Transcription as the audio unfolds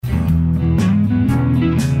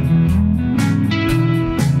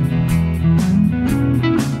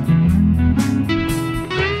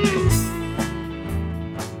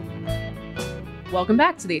Welcome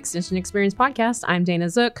back to the Extension Experience Podcast. I'm Dana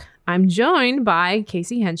Zook. I'm joined by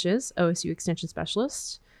Casey Henches, OSU Extension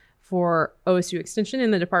Specialist for OSU Extension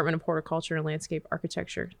in the Department of Horticulture and Landscape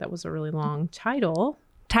Architecture. That was a really long title.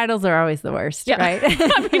 Titles are always the worst, right?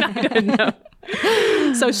 I mean, I didn't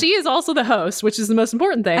know. So she is also the host, which is the most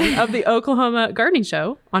important thing, of the Oklahoma Gardening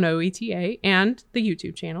Show on OETA and the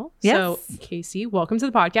YouTube channel. Yes. So Casey, welcome to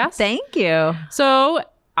the podcast. Thank you. So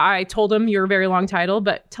I told him your very long title,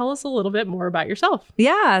 but tell us a little bit more about yourself.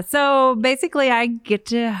 Yeah. So basically, I get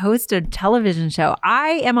to host a television show.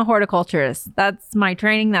 I am a horticulturist. That's my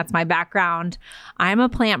training. That's my background. I'm a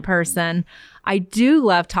plant person. I do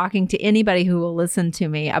love talking to anybody who will listen to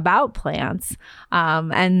me about plants.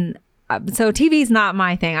 So TV's not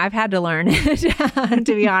my thing. I've had to learn it,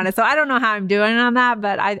 to be honest. So I don't know how I'm doing on that,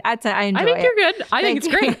 but I enjoy it. I think you're good. I think it's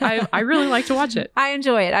great. I really like to watch it. I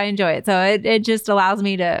enjoy it. So it just allows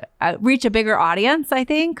me to reach a bigger audience, I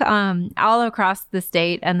think, all across the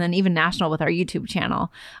state and then even national with our YouTube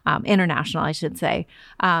channel, international, I should say.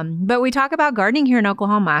 But we talk about gardening here in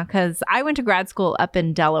Oklahoma because I went to grad school up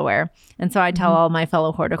in Delaware. And so I tell all my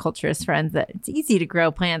fellow horticulturist friends that it's easy to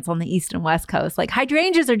grow plants on the east and west coast. Like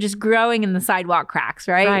hydrangeas are just growing in the sidewalk cracks,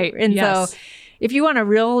 right? Right. And yes. so if you want a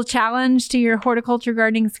real challenge to your horticulture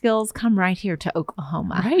gardening skills, come right here to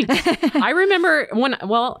Oklahoma. Right. I remember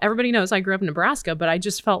everybody knows I grew up in Nebraska, but I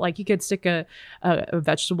just felt like you could stick a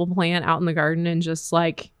vegetable plant out in the garden and just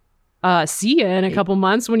like see you in a couple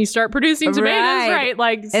months when you start producing tomatoes, right?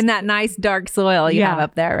 Like in that nice dark soil you have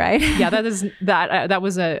up there, right? Yeah, that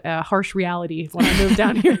was a harsh reality when I moved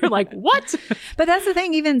down here. Like, what? But that's the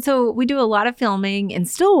thing. Even so, we do a lot of filming in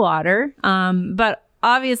Stillwater, but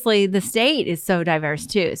obviously the state is so diverse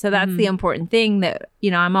too. So that's the important thing that,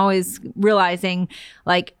 I'm always realizing,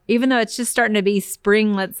 like, even though it's just starting to be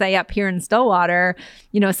spring, let's say up here in Stillwater,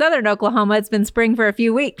 Southern Oklahoma, it's been spring for a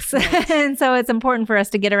few weeks. Right. And so it's important for us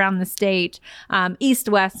to get around the state, east,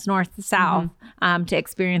 west, north, south, to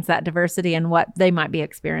experience that diversity and what they might be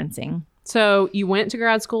experiencing. So you went to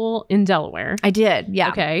grad school in Delaware. I did. Yeah.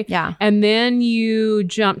 Okay. Yeah. And then you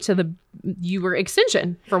jumped to you were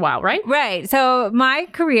extension for a while, right? Right. So my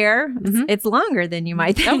career, it's longer than you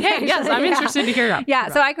might think. Okay. Yes. I'm interested to hear that. Yeah.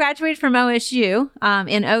 So I graduated from OSU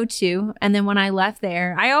in 2002. And then when I left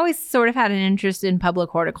there, I always sort of had an interest in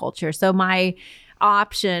public horticulture. So my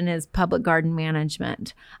option is public garden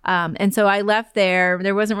management. And so I left there.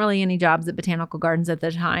 There wasn't really any jobs at Botanical Gardens at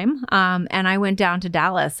the time. And I went down to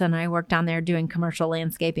Dallas and I worked down there doing commercial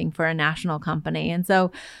landscaping for a national company. And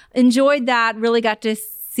so enjoyed that, really got to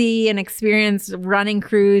see and experience running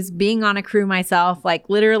crews, being on a crew myself, like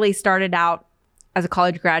literally started out as a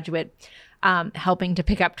college graduate, helping to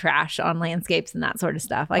pick up trash on landscapes and that sort of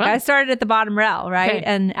stuff. Like I started at the bottom rail, right? Okay.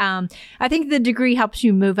 And I think the degree helps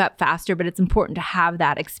you move up faster, but it's important to have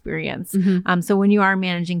that experience. So when you are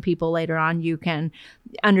managing people later on, you can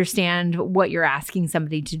understand what you're asking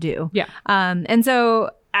somebody to do. Yeah. And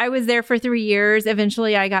so I was there for 3 years.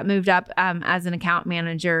 Eventually I got moved up as an account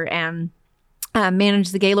manager and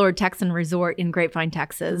managed the Gaylord Texan Resort in Grapevine,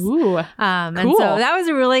 Texas. Ooh, and cool. so that was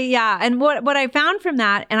a really, And what I found from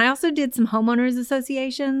that, and I also did some homeowners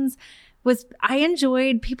associations, was I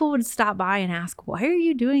enjoyed, people would stop by and ask, why are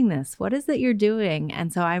you doing this? What is it you're doing?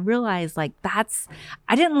 And so I realized I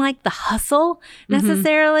didn't like the hustle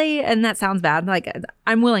necessarily. And that sounds bad. Like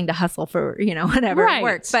I'm willing to hustle for, whatever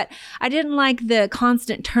works. But I didn't like the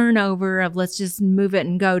constant turnover of let's just move it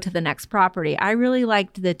and go to the next property. I really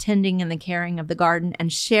liked the tending and the caring of the garden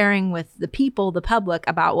and sharing with the people, the public,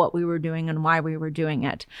 about what we were doing and why we were doing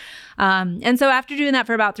it. And so after doing that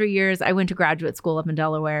for about 3 years, I went to graduate school up in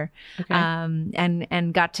Delaware. Okay.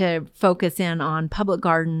 And got to focus in on public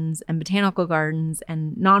gardens and botanical gardens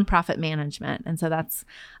and nonprofit management. And so that's,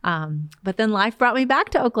 but then life brought me back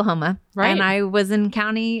to Oklahoma. Right. And I was in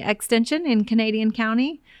county extension in Canadian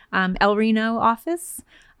County, El Reno office.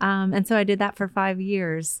 And so I did that for 5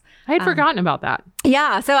 years. I had forgotten about that.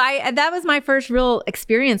 Yeah. So that was my first real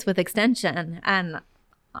experience with extension. And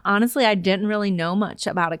honestly, I didn't really know much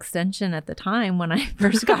about extension at the time when I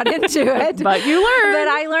first got into it. But you learned. But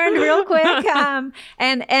I learned real quick.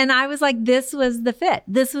 And I was like, this was the fit.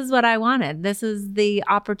 This was what I wanted. This is the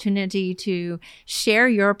opportunity to share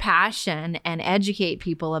your passion and educate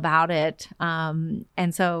people about it. And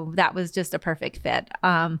so that was just a perfect fit.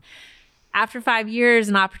 After 5 years,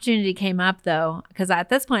 an opportunity came up, though, because at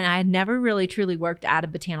this point, I had never really truly worked at a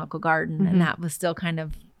botanical garden. And that was still kind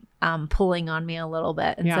of pulling on me a little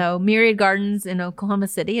bit. And so Myriad Gardens in Oklahoma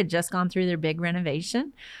City had just gone through their big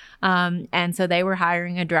renovation. And so they were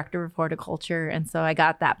hiring a director of horticulture. And so I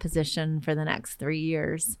got that position for the next 3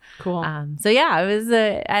 years. Cool. So yeah, it was,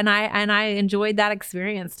 and I enjoyed that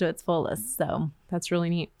experience to its fullest. So that's really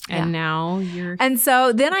neat. And now you're... And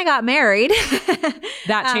so then I got married.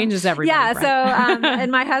 That changes everything. Yeah. Right? So,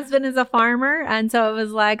 and my husband is a farmer. And so it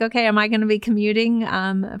was like, okay, am I going to be commuting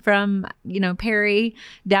from, Perry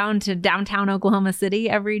down to downtown Oklahoma City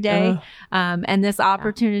every day? And this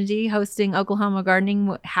opportunity hosting Oklahoma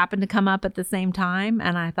Gardening happened to come up at the same time.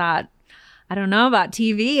 And I thought, I don't know about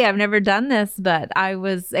TV. I've never done this, but I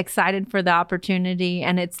was excited for the opportunity.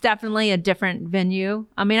 And it's definitely a different venue.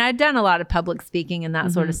 I mean, I'd done a lot of public speaking and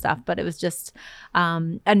that sort of stuff, but it was just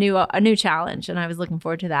a new challenge. And I was looking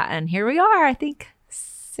forward to that. And here we are, I think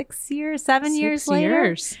 7 years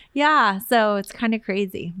later. Yeah. So it's kind of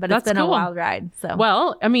crazy, but it's been a wild ride. So,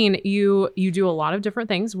 well, I mean, you do a lot of different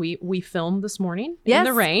things. We filmed this morning in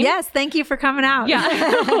the rain. Yes. Thank you for coming out.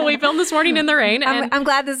 Yeah. We filmed this morning in the rain. And I'm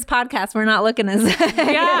glad this is podcast. We're not looking as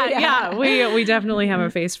yeah. We definitely have a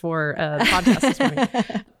face for the podcast this morning.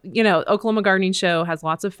 Oklahoma Gardening Show has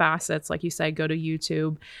lots of facets. Like you said, go to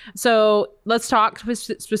YouTube. So let's talk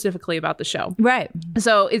specifically about the show. Right.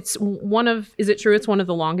 So is it true it's one of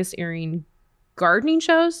the longest airing gardening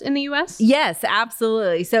shows in the U.S.? Yes,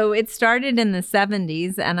 absolutely. So it started in the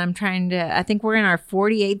 70s and I think we're in our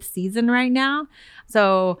 48th season right now.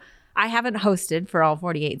 So I haven't hosted for all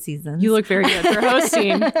 48 seasons. You look very good for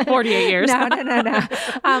hosting 48 years. No.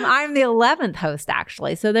 I'm the 11th host,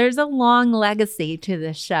 actually. So there's a long legacy to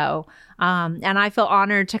this show. And I feel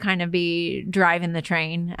honored to kind of be driving the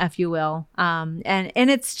train, if you will. And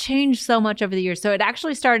it's changed so much over the years. So it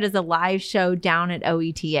actually started as a live show down at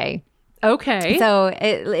OETA. Okay. So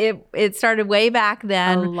it started way back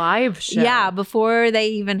then. A live show. Yeah, before they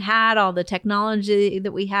even had all the technology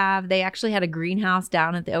that we have. They actually had a greenhouse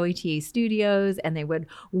down at the OETA studios, and they would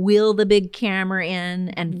wheel the big camera in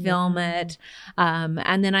and film it.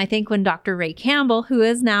 And then I think when Dr. Ray Campbell, who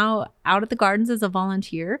is now out at the gardens as a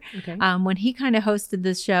volunteer, when he kind of hosted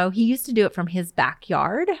this show, he used to do it from his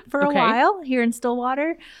backyard for a while here in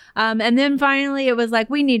Stillwater. And then finally it was like,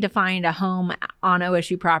 we need to find a home on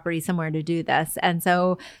OSU property somewhere to do this. And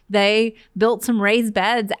so they built some raised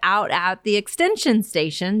beds out at the extension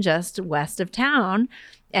station just west of town.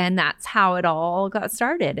 And that's how it all got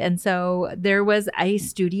started. And so there was a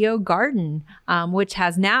studio garden, which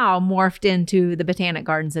has now morphed into the Botanic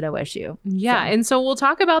Gardens at OSU. Yeah. And so we'll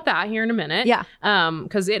talk about that here in a minute. Yeah.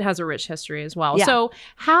 Because it has a rich history as well. Yeah. So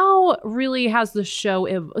how really has the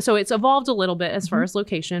show, so it's evolved a little bit as far as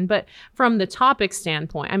location, but from the topic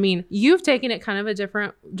standpoint, I mean, you've taken it kind of a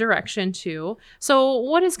different direction too. So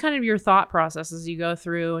what is kind of your thought process as you go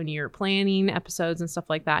through and you're planning episodes and stuff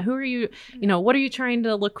like that? Who are you, what are you trying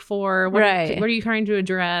to look for? What are you trying to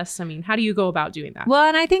address? I mean, how do you go about doing that? Well,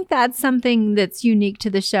 and I think that's something that's unique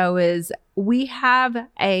to the show is we have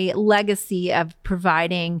a legacy of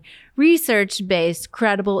providing research-based,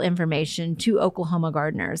 credible information to Oklahoma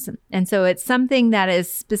gardeners. And so it's something that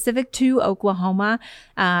is specific to Oklahoma.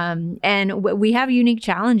 And we have unique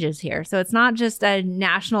challenges here. So it's not just a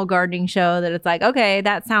national gardening show that it's like, okay,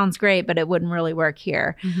 that sounds great, but it wouldn't really work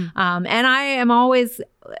here. And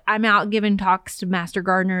I'm out giving talks to master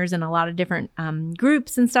gardeners and a lot of different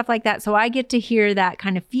groups and stuff like that. So I get to hear that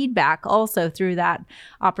kind of feedback also through that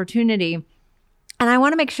opportunity. And I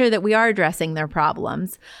want to make sure that we are addressing their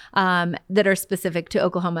problems that are specific to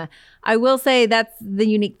Oklahoma. I will say that's the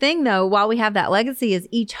unique thing, though. While we have that legacy, is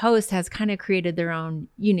each host has kind of created their own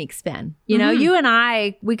unique spin. You know, you and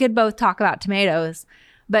I, we could both talk about tomatoes,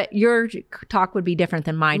 but your talk would be different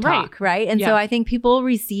than my talk, right? And so I think people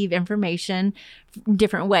receive information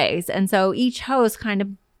different ways. And so each host kind of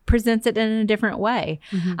presents it in a different way.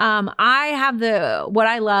 I have what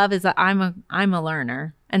I love is that I'm a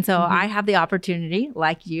learner. And so I have the opportunity,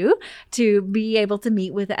 like you, to be able to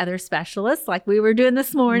meet with other specialists like we were doing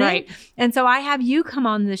this morning. Right. And so I have you come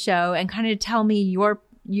on the show and kind of tell me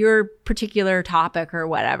your particular topic or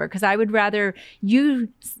whatever, because I would rather you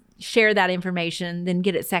share that information than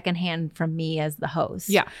get it secondhand from me as the host.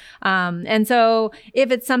 Yeah. And so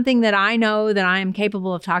if it's something that I know that I am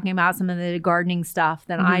capable of talking about, some of the gardening stuff,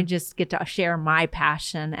 then I just get to share my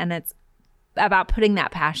passion. And it's about putting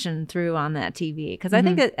that passion through on that TV. Because I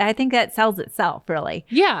think that sells itself, really.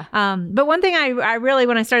 Yeah. But one thing I really,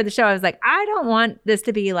 when I started the show, I was like, I don't want this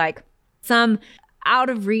to be like some out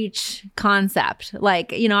of reach concept.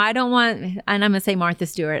 Like, I don't want, and I'm going to say Martha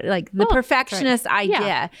Stewart, like the perfectionist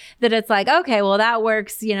idea that it's like, okay, well that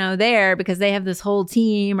works, there because they have this whole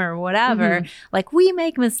team or whatever. Like we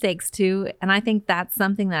make mistakes too. And I think that's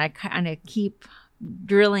something that I kind of keep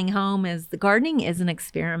drilling home is the gardening is an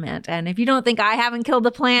experiment. And if you don't think I haven't killed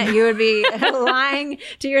the plant, you would be lying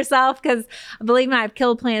to yourself, because believe me, I've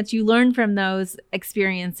killed plants. You learn from those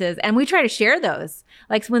experiences, and we try to share those.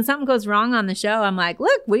 Like when something goes wrong on the show, I'm like,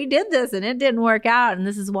 look, we did this and it didn't work out, and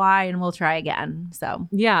this is why, and we'll try again. So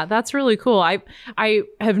yeah, that's really cool. I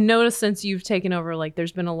have noticed since you've taken over, like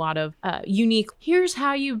there's been a lot of unique, here's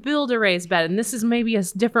how you build a raised bed, and this is maybe a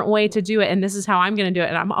different way to do it, and this is how I'm going to do it.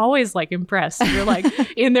 And I'm always like impressed. You're like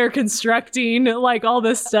in there constructing like all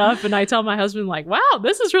this stuff, and I tell my husband like, wow,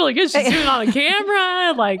 this is really good. She's doing it on a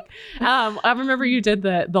camera. Like I remember you did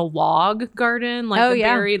the log garden, like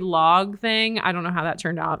buried log thing. I don't know how that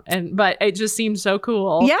turned out, but it just seemed so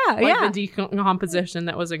cool. The decomposition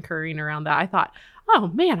that was occurring around that. I thought, oh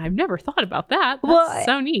man, I've never thought about that. That's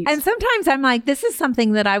so neat. And sometimes I'm like, this is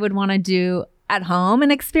something that I would want to do at home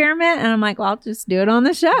and experiment, and I'm like, well, I'll just do it on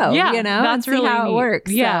the show. Yeah, that's really how it works.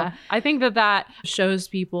 Yeah, so. I think that shows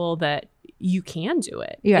people that you can do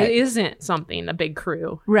it. Right. It isn't something a big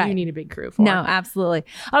crew. Right. You need a big crew for. No, absolutely.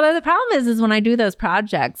 Although the problem is when I do those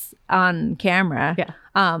projects on camera,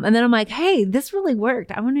 and then I'm like, hey, this really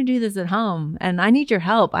worked. I want to do this at home and I need your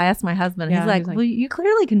help. I asked my husband. He's like, well, you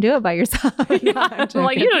clearly can do it by yourself. I'm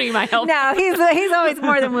like, you don't need my help. No, he's always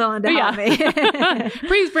more than willing to help me.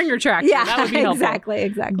 Please bring your tractor. That would be helpful.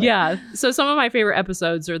 Exactly. Yeah. So some of my favorite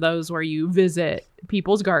episodes are those where you visit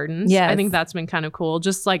people's gardens. Yes. I think that's been kind of cool.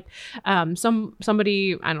 Just like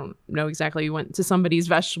somebody, I don't know exactly, went to somebody's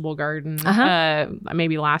vegetable garden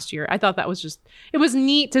maybe last year. I thought that was it was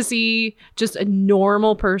neat to see just a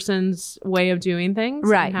normal person's way of doing things.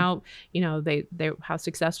 Right. And how, they how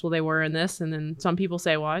successful they were in this. And then some people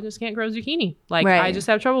say, well, I just can't grow zucchini. Like I just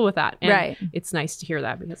have trouble with that. And it's nice to hear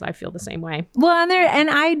that, because I feel the same way. Well,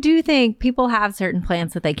 and I do think people have certain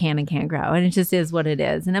plants that they can and can't grow, and it just is what it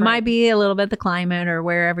is. And it might be a little bit the climate or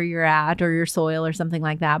wherever you're at or your soil or something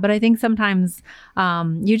like that. But I think sometimes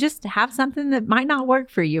you just have something that might not work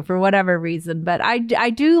for you for whatever reason. But I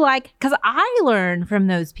do like, because I learn from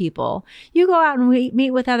those people. You go out and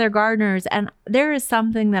meet with other gardeners, and there is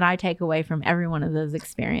something that I take away from every one of those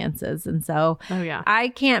experiences. And so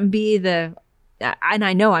I can't be and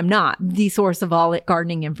I know I'm not the source of all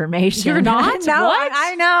gardening information. You're not? No, what?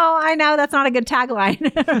 I know that's not a good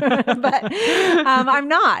tagline, but I'm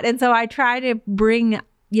not. And so I try to bring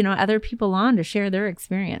other people on to share their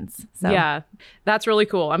experience. So. Yeah, that's really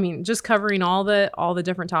cool. I mean, just covering all the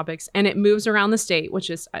different topics, and it moves around the state, which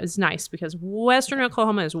is nice, because Western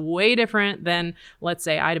Oklahoma is way different than, let's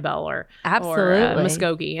say, Idabel or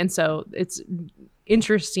Muskogee. And so it's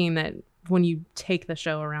interesting that when you take the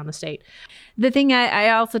show around the state. The thing I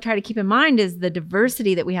also try to keep in mind is the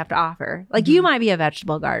diversity that we have to offer. Like you might be a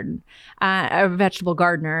vegetable gardener,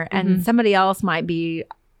 and somebody else might be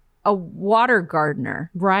a water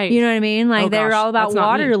gardener. Right. You know what I mean? Like they're all about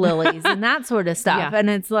water lilies and that sort of stuff. And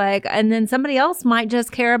it's like, and then somebody else might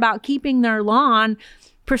just care about keeping their lawn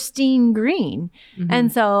pristine green.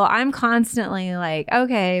 And so I'm constantly like,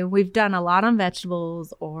 okay, we've done a lot on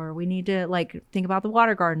vegetables, or we need to like think about the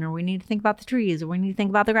water garden, or we need to think about the trees, or we need to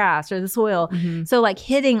think about the grass or the soil. So like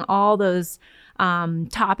hitting all those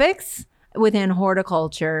topics within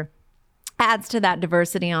horticulture adds to that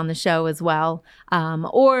diversity on the show as well.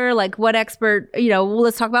 Or like what expert,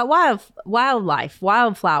 let's talk about wildlife,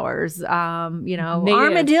 wildflowers,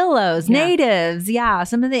 armadillos, natives. Yeah.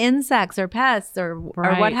 Some of the insects or pests or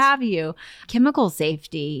what have you, chemical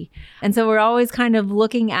safety. And so we're always kind of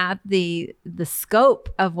looking at the scope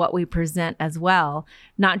of what we present as well,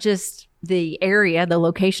 not just the area, the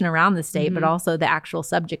location around the state, but also the actual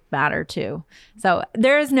subject matter too. So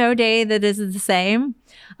there is no day that is the same.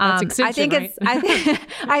 That's extension,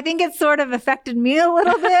 I think it's sort of affected me a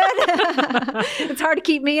little bit. It's hard to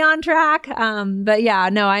keep me on track. But yeah,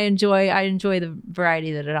 no, I enjoy the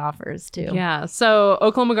variety that it offers too. Yeah. So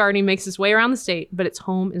Oklahoma gardening makes its way around the state, but its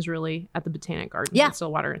home is really at the Botanic Gardens in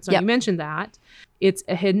Stillwater. And so you mentioned that it's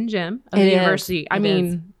a hidden gem of the university. I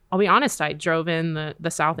mean, I'll be honest, I drove in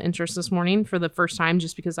the South entrance this morning for the first time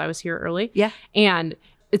just because I was here early. Yeah. And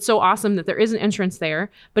it's so awesome that there is an entrance there,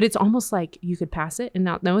 but it's almost like you could pass it and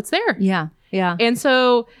not know it's there. Yeah. Yeah. And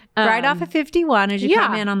so right off of 51 as you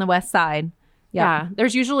come in on the west side. Yeah.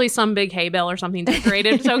 There's usually some big hay bale or something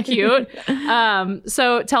decorated. So cute.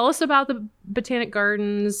 So tell us about the Botanic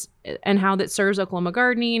Gardens and how that serves Oklahoma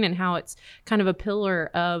gardening and how it's kind of a pillar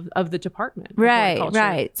of the department.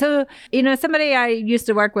 Right. So, somebody I used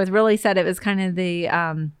to work with really said it was kind of the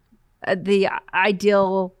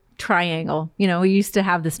ideal triangle. We used to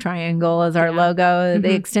have this triangle as our logo,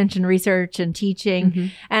 the extension research and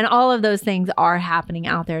teaching, and all of those things are happening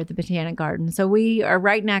out there at the Botanic Garden. So we are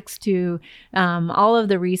right next to all of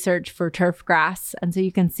the research for turf grass. And so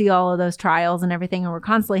you can see all of those trials and everything. And we're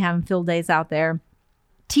constantly having field days out there.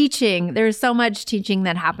 Teaching, there's so much teaching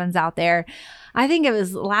that happens out there. I think it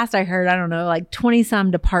was last I heard, I don't know, like 20 some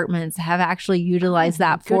departments have actually utilized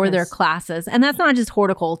that for their classes. And that's not just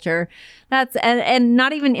horticulture. That's and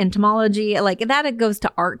not even entomology. Like that, it goes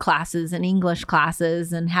to art classes and English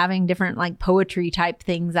classes and having different like poetry type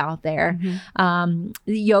things out there.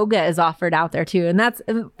 Yoga is offered out there too. And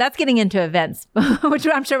that's getting into events, which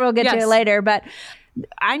I'm sure we'll get to later. But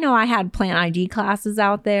I know I had plant ID classes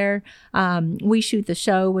out there. We shoot the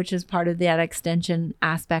show, which is part of that extension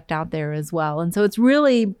aspect out there as well. And so it's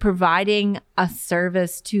really providing a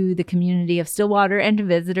service to the community of Stillwater and to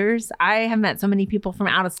visitors. I have met so many people from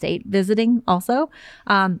out of state visiting also,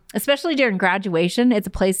 especially during graduation. It's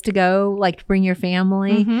a place to go, like to bring your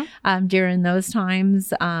family during those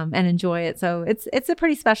times and enjoy it. So it's a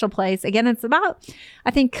pretty special place. Again, it's about,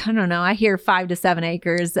 I think, I don't know, I hear 5 to 7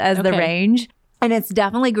 acres as the range. And it's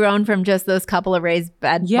definitely grown from just those couple of raised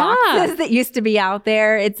bed boxes that used to be out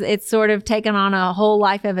there. It's sort of taken on a whole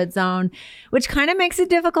life of its own, which kind of makes it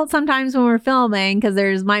difficult sometimes when we're filming because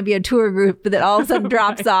there's might be a tour group that all of a sudden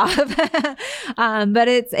drops off. But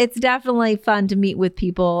it's definitely fun to meet with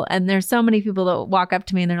people. And there's so many people that walk up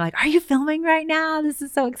to me and they're like, "Are you filming right now? This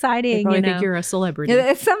is so exciting." They probably think you're a celebrity.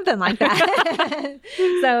 It's something like that.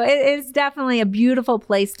 So it's definitely a beautiful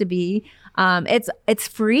place to be. It's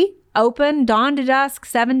free. Open dawn to dusk,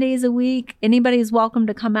 7 days a week. Anybody's welcome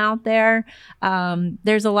to come out there.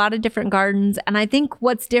 There's a lot of different gardens. And I think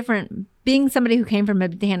what's different, being somebody who came from a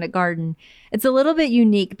botanic garden, it's a little bit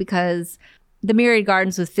unique because the Myriad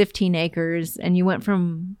Gardens was 15 acres and you went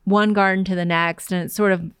from one garden to the next and it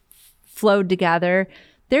sort of flowed together.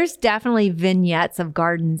 There's definitely vignettes of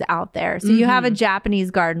gardens out there. So you have a Japanese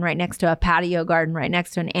garden right next to a patio garden, right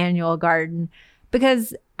next to an annual garden,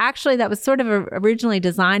 because actually that was sort of originally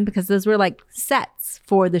designed because those were like sets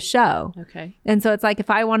for the show. Okay. And so it's like, if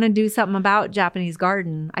I want to do something about Japanese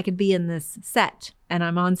garden, I could be in this set and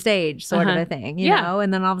I'm on stage sort of a thing, you know,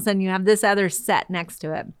 and then all of a sudden you have this other set next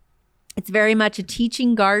to it. It's very much a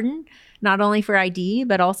teaching garden, not only for ID,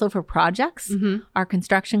 but also for projects. Our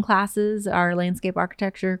construction classes, our landscape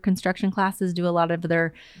architecture construction classes do a lot of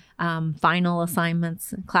their final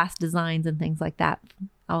assignments, class designs and things like that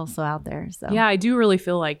also out there. So yeah, I do really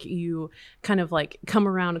feel like you kind of like come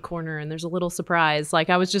around a corner and there's a little surprise. Like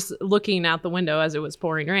I was just looking out the window as it was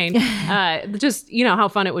pouring rain, just, how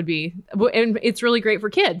fun it would be. And it's really great for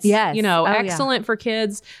kids. Yes. Excellent for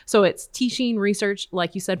kids. So it's teaching, research,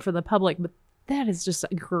 like you said, for the public, but that is just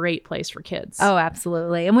a great place for kids. Oh,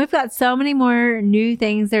 absolutely. And we've got so many more new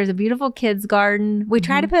things. There's a beautiful kids garden. We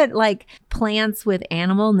try to put like plants with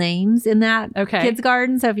animal names in that kids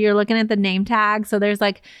garden. So if you're looking at the name tag, so there's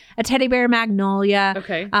like a teddy bear magnolia.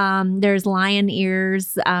 Okay. There's lion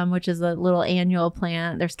ears, which is a little annual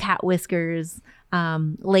plant. There's cat whiskers.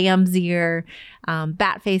 Lamb's ear,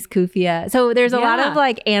 bat face kufia. So there's a lot of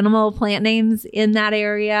like animal plant names in that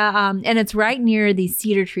area. And it's right near these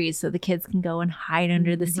cedar trees. So the kids can go and hide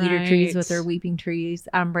under the cedar trees with their weeping trees,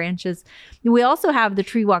 branches. We also have the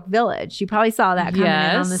Tree Walk Village. You probably saw that coming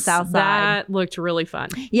in on the south side. That looked really fun.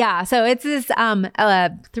 Yeah. So it's this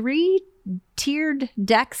 3-tiered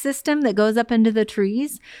deck system that goes up into the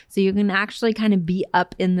trees. So you can actually kind of be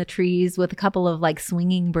up in the trees with a couple of like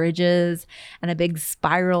swinging bridges and a big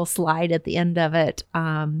spiral slide at the end of it.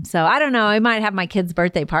 So I don't know. I might have my kid's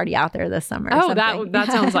birthday party out there this summer. Oh,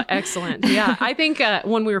 that sounds like excellent. Yeah. I think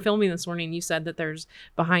when we were filming this morning, you said that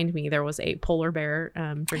behind me, there was a polar bear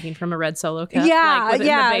drinking from a red Solo cup. Yeah. In the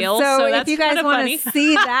bales. So if you guys want to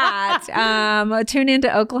see that, tune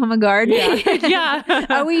into Oklahoma Garden. Yeah.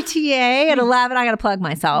 OETA at 11. I got to plug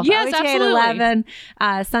myself. Yes, OETA absolutely. at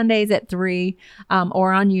 11, Sundays at 3,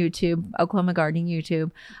 or on YouTube, Oklahoma Gardening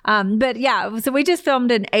YouTube. But yeah, so we just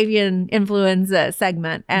filmed an avian influenza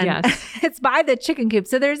segment, and it's by the chicken coop.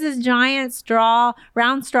 So there's this giant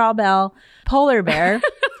round straw bale polar bear.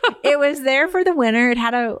 It was there for the winter. It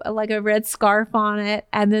had a red scarf on it,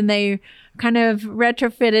 and then they kind of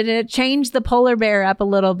retrofitted it, changed the polar bear up a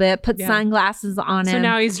little bit, put sunglasses on him. So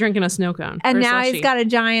now he's drinking a snow cone. And now he's got a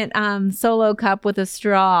giant Solo cup with a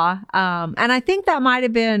straw. And I think that might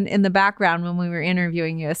have been in the background when we were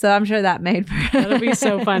interviewing you. So I'm sure that made for That'll be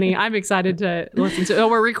so funny. I'm excited to listen to it.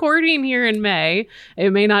 We're recording here in May.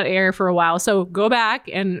 It may not air for a while. So go back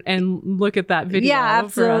and look at that video. Yeah,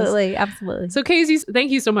 absolutely. Absolutely. So Casey, thank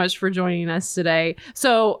you so much for joining us today.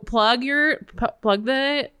 So plug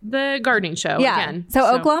the gardening Gardening Show again.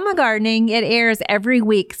 So Oklahoma Gardening, it airs every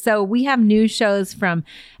week. So we have new shows from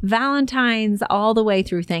Valentine's all the way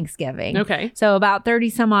through Thanksgiving. Okay. So about 30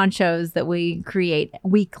 some odd shows that we create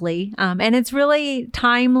weekly. And it's really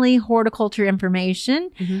timely horticulture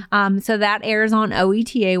information. So that airs on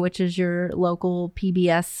OETA, which is your local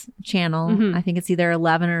PBS channel. I think it's either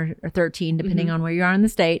 11 or 13, depending on where you are in the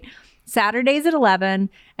state. Saturdays at 11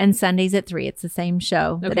 and Sundays at 3. It's the same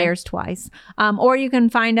show that airs twice. Or you can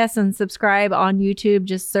find us and subscribe on YouTube.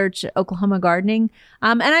 Just search Oklahoma Gardening.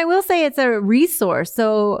 And I will say it's a resource.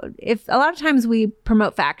 So if a lot of times we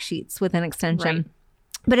promote fact sheets within Extension. Right.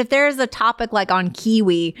 But if there's a topic like on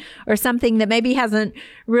kiwi or something that maybe hasn't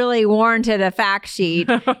really warranted a fact sheet,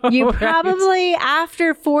 you probably,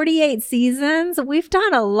 after 48 seasons, we've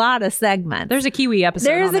done a lot of segments. There's a kiwi episode.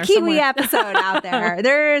 There's a kiwi episode out there.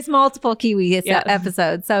 There's multiple kiwi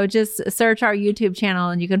episodes. So just search our YouTube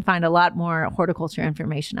channel and you can find a lot more horticulture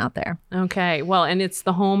information out there. Okay. Well, and it's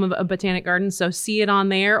the home of a botanic garden. So see it on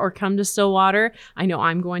there or come to Stillwater. I know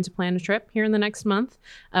I'm going to plan a trip here in the next month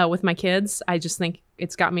with my kids. I just think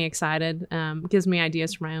it's got me excited. Gives me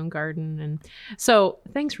ideas for my own garden. And so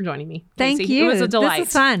thanks for joining me. Thank Casey. you. It was a delight. This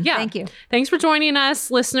was fun. Yeah. Thank you. Thanks for joining us,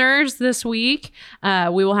 listeners, this week.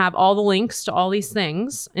 We will have all the links to all these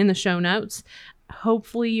things in the show notes.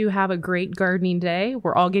 Hopefully you have a great gardening day.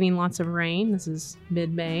 We're all getting lots of rain. This is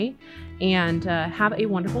mid-May. And have a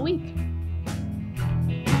wonderful week.